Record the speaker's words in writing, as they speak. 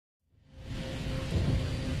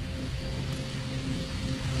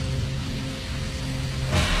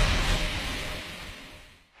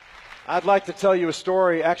I'd like to tell you a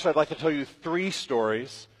story. Actually, I'd like to tell you 3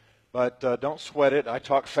 stories, but don't sweat it. I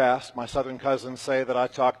talk fast. My southern cousins say that I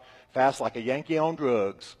talk fast like a Yankee on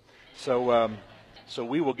drugs. So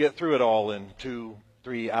we will get through it all in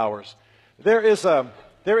 2-3 hours. There is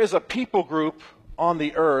a people group on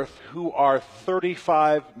the earth who are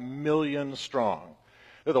 35 million strong.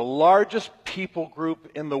 They're the largest people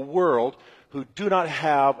group in the world who do not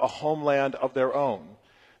have a homeland of their own.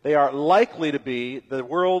 They are likely to be the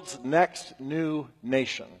world's next new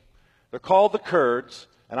nation. They're called the Kurds,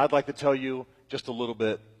 and I'd like to tell you just a little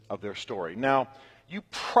bit of their story. Now, you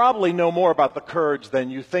probably know more about the Kurds than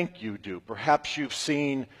you think you do. Perhaps you've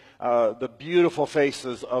seen the beautiful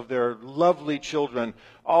faces of their lovely children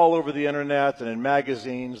all over the internet and in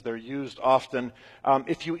magazines. They're used often.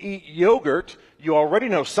 If you eat yogurt, you already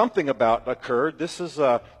know something about a Kurd. This is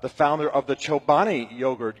the founder of the Chobani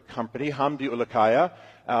Yogurt Company, Hamdi Ulukaya.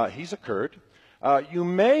 He's a Kurd. You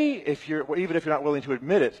may, even if you're not willing to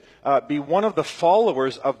admit it, be one of the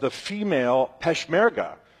followers of the female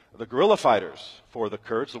Peshmerga, the guerrilla fighters for the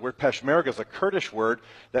Kurds. The word Peshmerga is a Kurdish word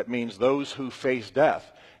that means those who face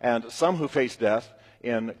death. And some who face death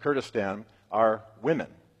in Kurdistan are women.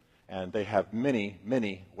 And they have many,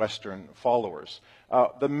 many Western followers.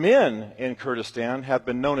 The men in Kurdistan have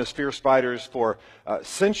been known as fierce fighters for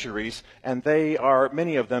centuries, and they are,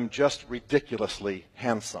 many of them, just ridiculously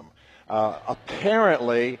handsome.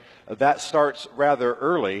 Apparently, that starts rather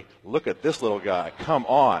early. Look at this little guy. Come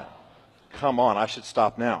on. Come on. I should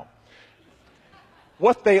stop now.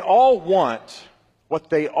 What they all want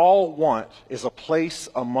is a place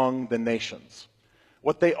among the nations.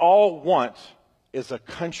 What they all want is a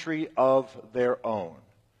country of their own.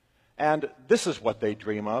 And this is what they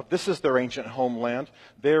dream of. This is their ancient homeland.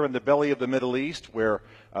 They're in the belly of the Middle East, where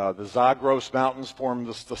the Zagros Mountains form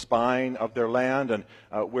the spine of their land, and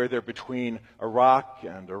where they're between Iraq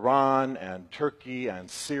and Iran and Turkey and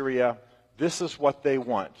Syria. This is what they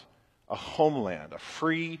want, a homeland, a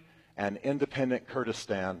free and independent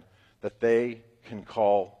Kurdistan that they can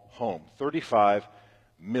call home. 35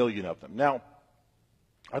 million of them. Now,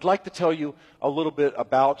 I'd like to tell you a little bit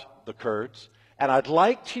about the Kurds, and I'd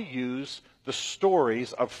like to use the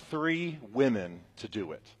stories of 3 women to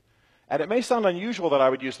do it. And it may sound unusual that I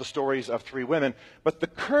would use the stories of 3 women, but the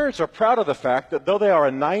Kurds are proud of the fact that though they are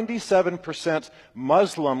a 97%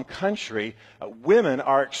 Muslim country, women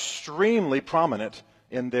are extremely prominent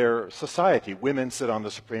in their society. Women sit on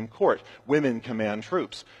the Supreme Court. Women command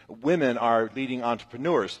troops. Women are leading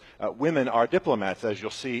entrepreneurs. Women are diplomats, as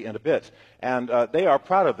you'll see in a bit. And they are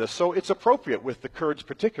proud of this. So it's appropriate with the Kurds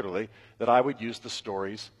particularly that I would use the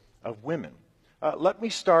stories of women. Let me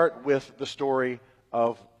start with the story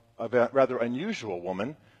of a rather unusual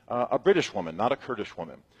woman, a British woman, not a Kurdish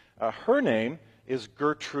woman. Her name is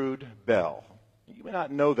Gertrude Bell. You may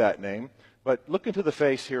not know that name, but look into the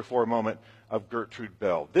face here for a moment of Gertrude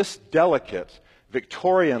Bell. This delicate,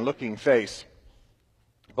 Victorian-looking face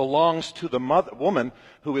belongs to the woman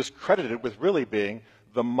who is credited with really being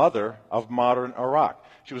the mother of modern Iraq.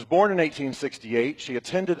 She was born in 1868. She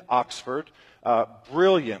attended Oxford.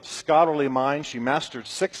 Brilliant, scholarly mind. She mastered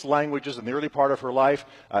 6 languages in the early part of her life,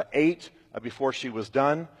 8 before she was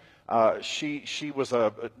done. She was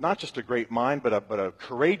not just a great mind, but a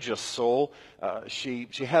courageous soul. She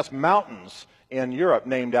has mountains in Europe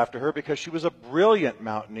named after her because she was a brilliant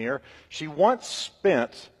mountaineer. She once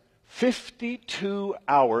spent 52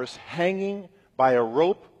 hours hanging by a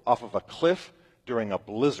rope off of a cliff during a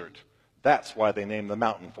blizzard. That's why they named the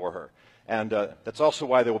mountain for her. And that's also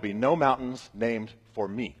why there will be no mountains named for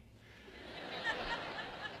me.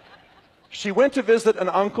 She went to visit an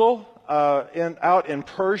uncle out in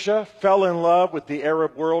Persia, fell in love with the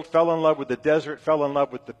Arab world, fell in love with the desert, fell in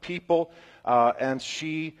love with the people, and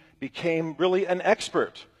she became really an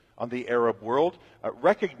expert on the Arab world,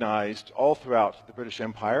 recognized all throughout the British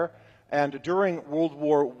Empire. And during World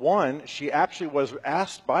War I, she actually was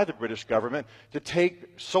asked by the British government to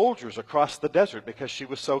take soldiers across the desert because she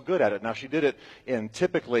was so good at it. Now, she did it in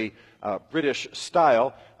typically British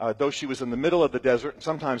style. Though she was in the middle of the desert, and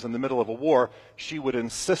sometimes in the middle of a war, she would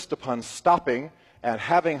insist upon stopping and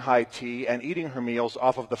having high tea and eating her meals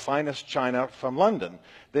off of the finest china from London.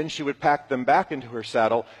 Then she would pack them back into her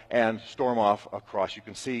saddle and storm off across. You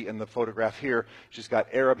can see in the photograph here, she's got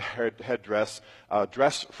Arab headdress,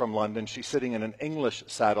 dress from London. She's sitting in an English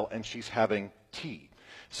saddle and she's having tea.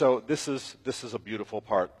 So this is a beautiful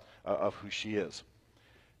part of who she is.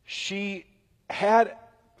 She had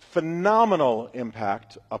phenomenal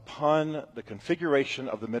impact upon the configuration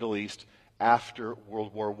of the Middle East after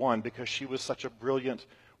World War I because she was such a brilliant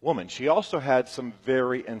woman. She also had some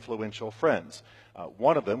very influential friends.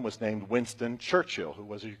 One of them was named Winston Churchill, who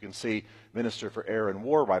was, as you can see, Minister for Air and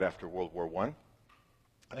War right after World War I.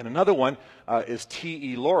 And another one is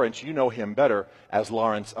T.E. Lawrence. You know him better as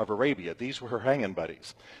Lawrence of Arabia. These were her hanging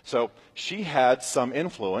buddies. So she had some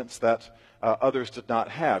influence that others did not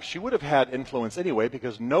have. She would have had influence anyway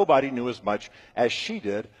because nobody knew as much as she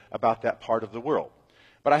did about that part of the world.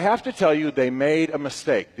 But I have to tell you, they made a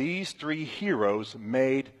mistake. These three heroes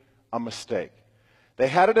made a mistake. They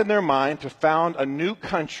had it in their mind to found a new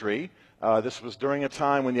country. This was during a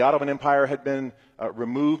time when the Ottoman Empire had been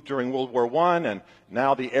removed during World War I, and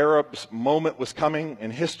now the Arabs' moment was coming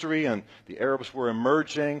in history, and the Arabs were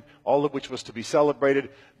emerging, all of which was to be celebrated.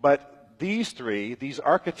 But these three, these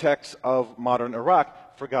architects of modern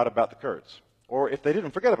Iraq, forgot about the Kurds. Or if they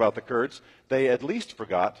didn't forget about the Kurds, they at least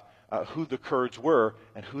forgot who the Kurds were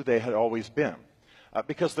and who they had always been.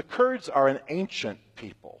 Because the Kurds are an ancient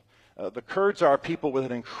people. The Kurds are people with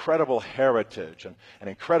an incredible heritage and an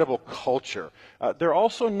incredible culture. They're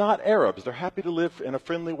also not Arabs. They're happy to live in a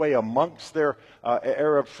friendly way amongst their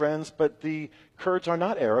Arab friends, but the Kurds are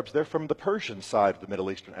not Arabs. They're from the Persian side of the Middle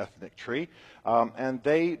Eastern ethnic tree, and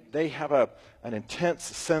they have an intense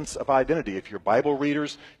sense of identity. If you're Bible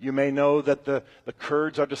readers, you may know that the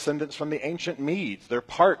Kurds are descendants from the ancient Medes. They're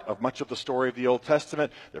part of much of the story of the Old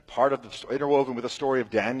Testament. They're part of the interwoven with the story of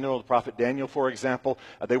Daniel, the prophet Daniel, for example.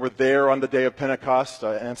 They were there on the day of Pentecost,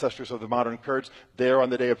 ancestors of the modern Kurds, there on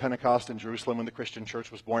the day of Pentecost in Jerusalem when the Christian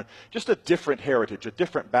church was born. Just a different heritage, a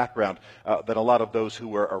different background than a lot of those who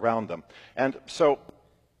were around them. And so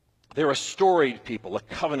they're a storied people, a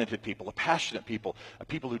covenanted people, a passionate people, a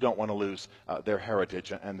people who don't want to lose their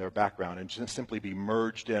heritage and their background and just simply be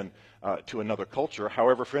merged in to another culture,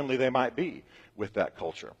 however friendly they might be with that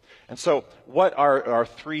culture. And so what our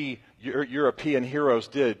three European heroes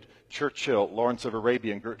did, Churchill, Lawrence of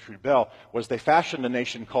Arabia, and Gertrude Bell, was they fashioned a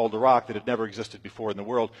nation called Iraq that had never existed before in the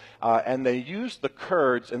world, and they used the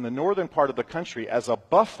Kurds in the northern part of the country as a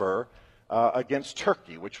buffer against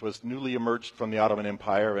Turkey, which was newly emerged from the Ottoman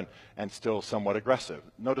Empire and still somewhat aggressive.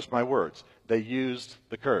 Notice my words. They used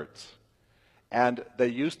the Kurds. And they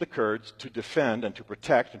used the Kurds to defend and to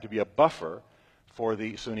protect and to be a buffer for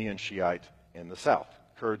the Sunni and Shiite in the south.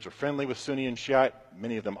 Kurds are friendly with Sunni and Shiite.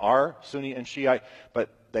 Many of them are Sunni and Shiite, but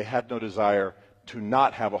they had no desire to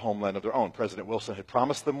not have a homeland of their own. President Wilson had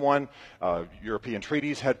promised them one. European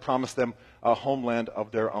treaties had promised them a homeland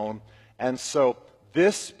of their own. And so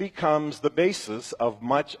this becomes the basis of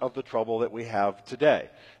much of the trouble that we have today.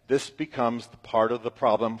 This becomes part of the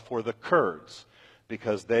problem for the Kurds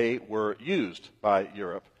because they were used by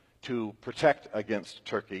Europe to protect against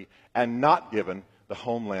Turkey and not given the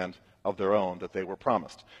homeland of their own that they were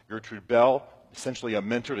promised. Gertrude Bell, essentially a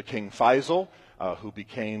mentor to King Faisal, who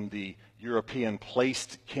became the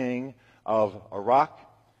European-placed king of Iraq.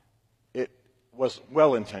 It was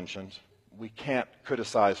well-intentioned. We can't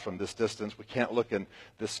criticize from this distance. We can't look in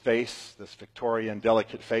this face, this Victorian,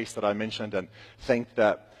 delicate face that I mentioned, and think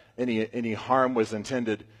that any harm was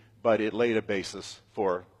intended, but it laid a basis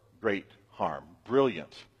for great harm.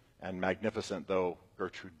 Brilliant and magnificent though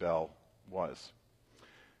Gertrude Bell was.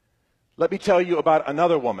 Let me tell you about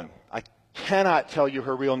another woman. I cannot tell you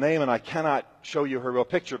her real name, and I cannot show you her real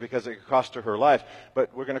picture because it could cost her life,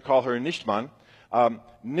 but we're going to call her Nishtman.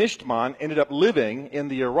 Nishtman ended up living in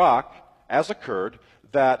the Iraq as a Kurd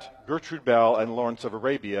that Gertrude Bell and Lawrence of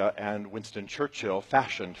Arabia and Winston Churchill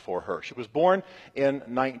fashioned for her. She was born in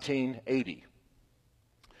 1980.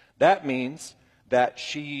 That means that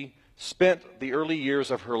she spent the early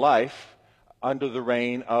years of her life under the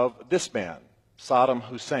reign of this man, Saddam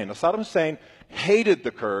Hussein. Now, Saddam Hussein hated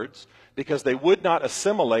the Kurds because they would not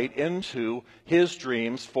assimilate into his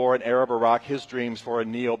dreams for an Arab Iraq, his dreams for a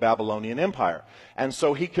Neo-Babylonian empire. And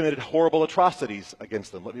so he committed horrible atrocities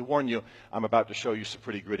against them. Let me warn you, I'm about to show you some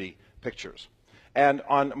pretty gritty pictures. And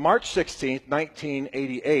on March 16th,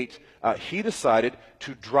 1988, he decided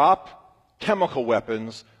to drop chemical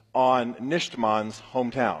weapons on Nishtman's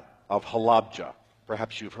hometown of Halabja.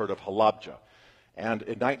 Perhaps you've heard of Halabja. And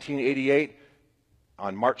in 1988,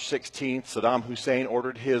 on March 16th, Saddam Hussein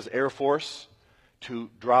ordered his Air Force to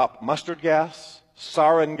drop mustard gas,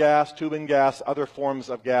 sarin gas, tubing gas, other forms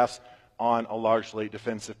of gas on a largely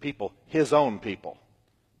defensive people, his own people,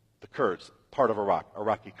 the Kurds, part of Iraq,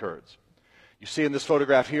 Iraqi Kurds. You see in this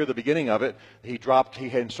photograph here, the beginning of it, he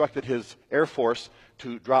had instructed his Air Force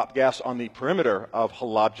to drop gas on the perimeter of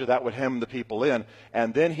Halabja. That would hem the people in.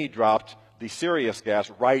 And then he dropped the serious gas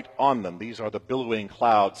right on them. These are the billowing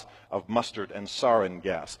clouds of mustard and sarin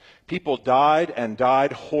gas. People died and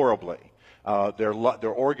died horribly. Their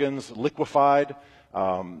organs liquefied.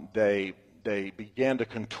 They they began to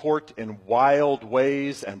contort in wild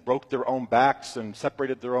ways and broke their own backs and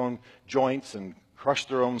separated their own joints and crushed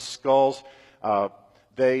their own skulls.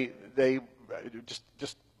 They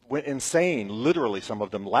just went insane, literally, some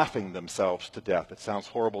of them laughing themselves to death. It sounds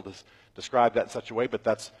horrible to describe that in such a way, but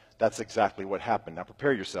that's exactly what happened. Now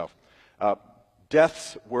prepare yourself.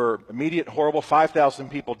 Deaths were immediate, horrible. 5,000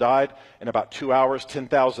 people died in about 2 hours.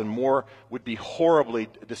 10,000 more would be horribly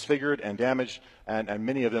disfigured and damaged, and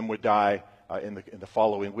many of them would die in the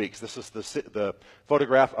following weeks. This is the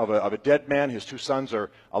photograph of a dead man. His 2 sons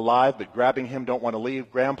are alive, but grabbing him, don't want to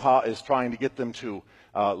leave. Grandpa is trying to get them to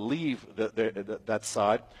leave that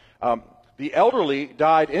side. The elderly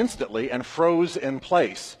died instantly and froze in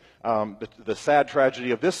place. The sad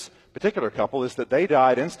tragedy of this particular couple is that they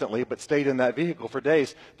died instantly but stayed in that vehicle for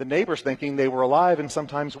days, the neighbors thinking they were alive and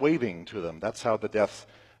sometimes waving to them. That's how the deaths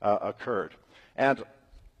occurred. And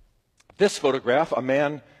this photograph, a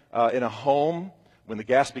man in a home, when the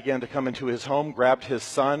gas began to come into his home, grabbed his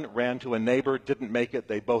son, ran to a neighbor, didn't make it,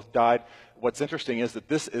 they both died. What's interesting is that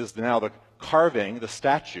this is now the carving, the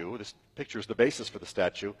statue, this picture is the basis for the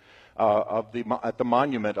statue, at the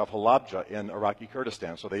monument of Halabja in Iraqi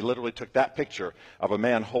Kurdistan. So they literally took that picture of a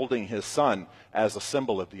man holding his son as a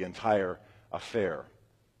symbol of the entire affair.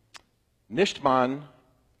 Nishtman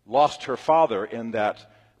lost her father in that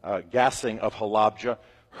gassing of Halabja.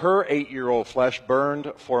 Her 8-year-old flesh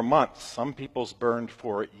burned for months. Some people's burned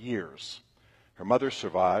for years. Her mother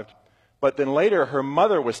survived. But then later, her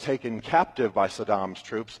mother was taken captive by Saddam's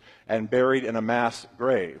troops and buried in a mass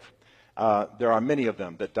grave. There are many of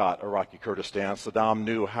them that dot Iraqi Kurdistan. Saddam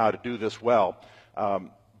knew how to do this well.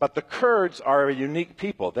 But the Kurds are a unique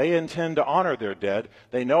people. They intend to honor their dead.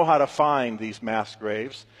 They know how to find these mass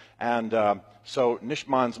graves. And so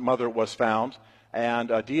Nishman's mother was found, and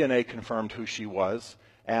DNA confirmed who she was.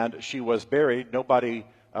 And she was buried. Nobody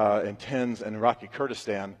intends in Iraqi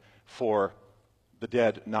Kurdistan for the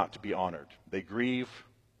dead not to be honored. They grieve.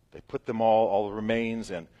 They put them all the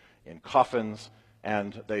remains in coffins,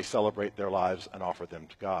 and they celebrate their lives and offer them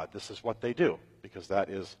to God. This is what they do, because that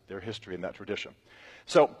is their history and that tradition.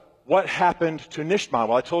 So what happened to Nishman?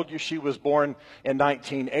 Well, I told you she was born in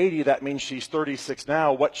 1980. That means she's 36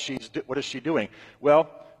 now. What is she doing?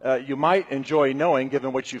 Well, you might enjoy knowing,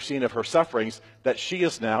 given what you've seen of her sufferings, that she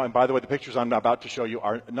is now, and by the way, the pictures I'm about to show you,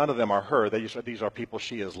 none of them are her. These are people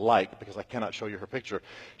she is like, because I cannot show you her picture.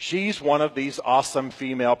 She's one of these awesome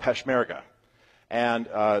female Peshmerga. And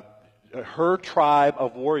her tribe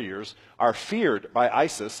of warriors are feared by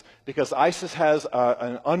ISIS because ISIS has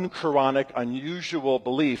an unquranic, unusual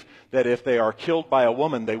belief that if they are killed by a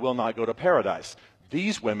woman, they will not go to paradise.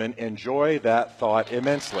 These women enjoy that thought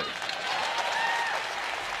immensely.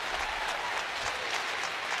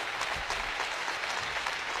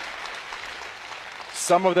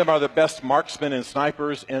 Some of them are the best marksmen and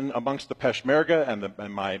snipers in amongst the Peshmerga,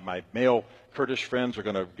 and my male Kurdish friends are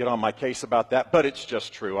going to get on my case about that, but it's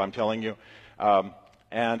just true, I'm telling you.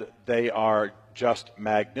 And they are just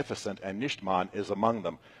magnificent, and Nishtman is among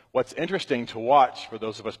them. What's interesting to watch, for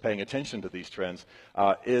those of us paying attention to these trends,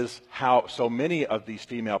 is how so many of these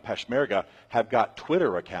female Peshmerga have got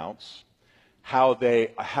Twitter accounts, how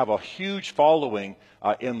they have a huge following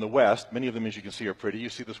in the West. Many of them, as you can see, are pretty. You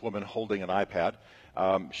see this woman holding an iPad.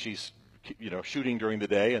 She's shooting during the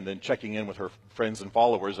day and then checking in with her friends and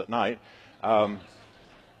followers at night.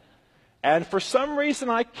 And for some reason,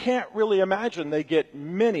 I can't really imagine, they get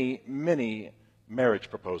many, many marriage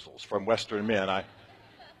proposals from Western men.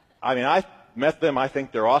 I mean, I met them, I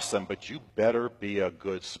think they're awesome, but you better be a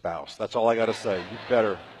good spouse. That's all I got to say.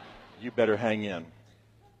 You better hang in.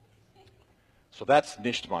 So that's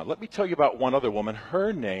Nishtman. Let me tell you about one other woman.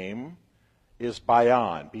 Her name is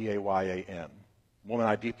Bayan, B-A-Y-A-N, a woman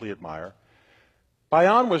I deeply admire.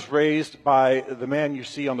 Bayan was raised by the man you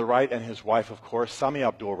see on the right and his wife, of course. Sami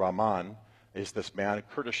Abdul Rahman is this man, a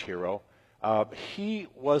Kurdish hero. He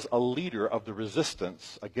was a leader of the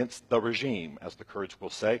resistance against the regime, as the Kurds will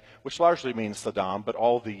say, which largely means Saddam, but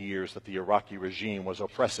all the years that the Iraqi regime was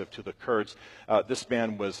oppressive to the Kurds. This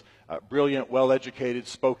man was brilliant, well-educated,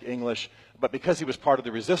 spoke English, but because he was part of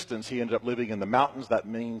the resistance, he ended up living in the mountains. That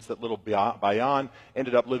means that little Bayan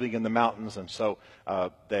ended up living in the mountains, and so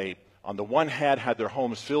they, on the one hand, had their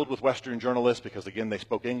homes filled with Western journalists because, again, they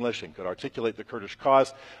spoke English and could articulate the Kurdish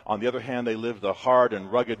cause. On the other hand, they lived the hard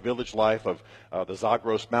and rugged village life of the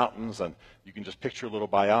Zagros Mountains, and you can just picture little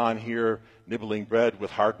Bayan here nibbling bread with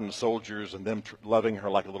hardened soldiers and them loving her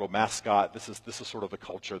like a little mascot. This is sort of the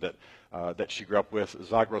culture that she grew up with.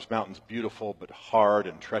 Zagros Mountains, beautiful but hard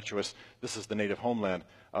and treacherous. This is the native homeland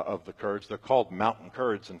of the Kurds. They're called mountain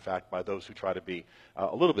Kurds, in fact, by those who try to be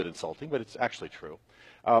a little bit insulting, but it's actually true.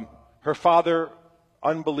 Her father,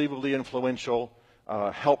 unbelievably influential,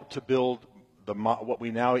 helped to build what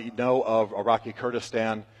we now know of Iraqi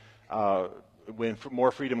Kurdistan. When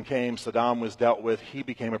more freedom came, Saddam was dealt with. He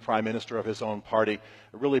became a prime minister of his own party.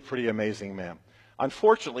 A really pretty amazing man.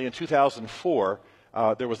 Unfortunately, in 2004,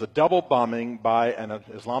 there was a double bombing by an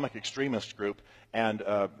Islamic extremist group, and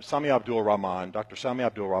Sami Abdul Rahman, Dr. Sami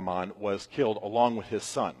Abdul Rahman, was killed along with his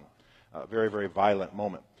son. A very, very violent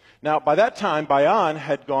moment. Now, by that time, Bayan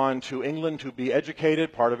had gone to England to be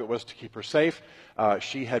educated. Part of it was to keep her safe.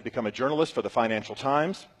 She had become a journalist for the Financial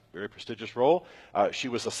Times, very prestigious role. She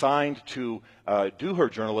was assigned to do her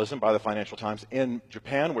journalism by the Financial Times in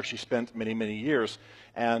Japan, where she spent many, many years.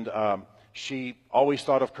 And she always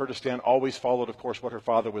thought of Kurdistan, always followed, of course, what her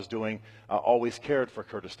father was doing, always cared for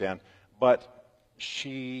Kurdistan. But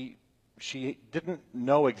she didn't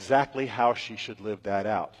know exactly how she should live that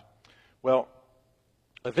out. Well,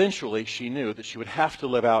 eventually she knew that she would have to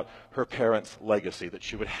live out her parents' legacy, that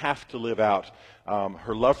she would have to live out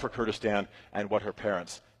her love for Kurdistan and what her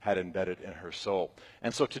parents had embedded in her soul.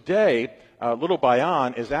 And so today, little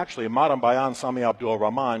Bayan is actually, Madam Bayan Sami Abdul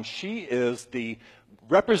Rahman. She is the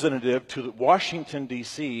representative to Washington,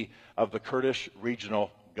 D.C. of the Kurdish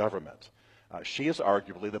regional government. She is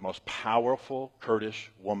arguably the most powerful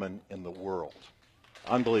Kurdish woman in the world.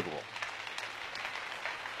 Unbelievable.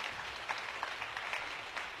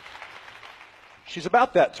 She's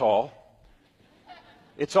about that tall.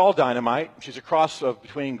 It's all dynamite. She's a cross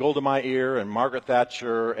between Golda Meir and Margaret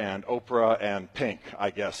Thatcher and Oprah and Pink,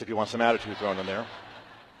 I guess, if you want some attitude thrown in there.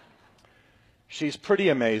 She's pretty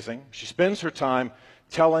amazing. She spends her time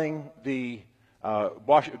telling the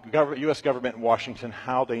U.S. government in Washington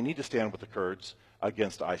how they need to stand with the Kurds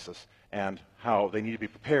against ISIS and how they need to be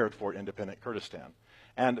prepared for independent Kurdistan.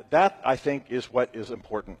 And that, I think, is what is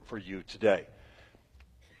important for you today.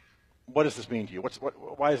 What does this mean to you?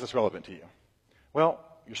 Why is this relevant to you? Well,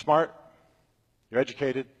 you're smart, you're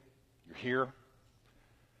educated, you're here,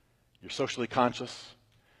 you're socially conscious,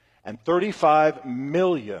 and 35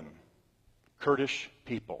 million Kurdish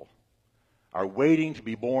people are waiting to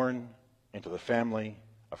be born into the family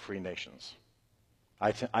of free nations.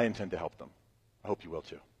 I intend to help them. I hope you will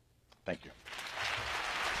too. Thank you.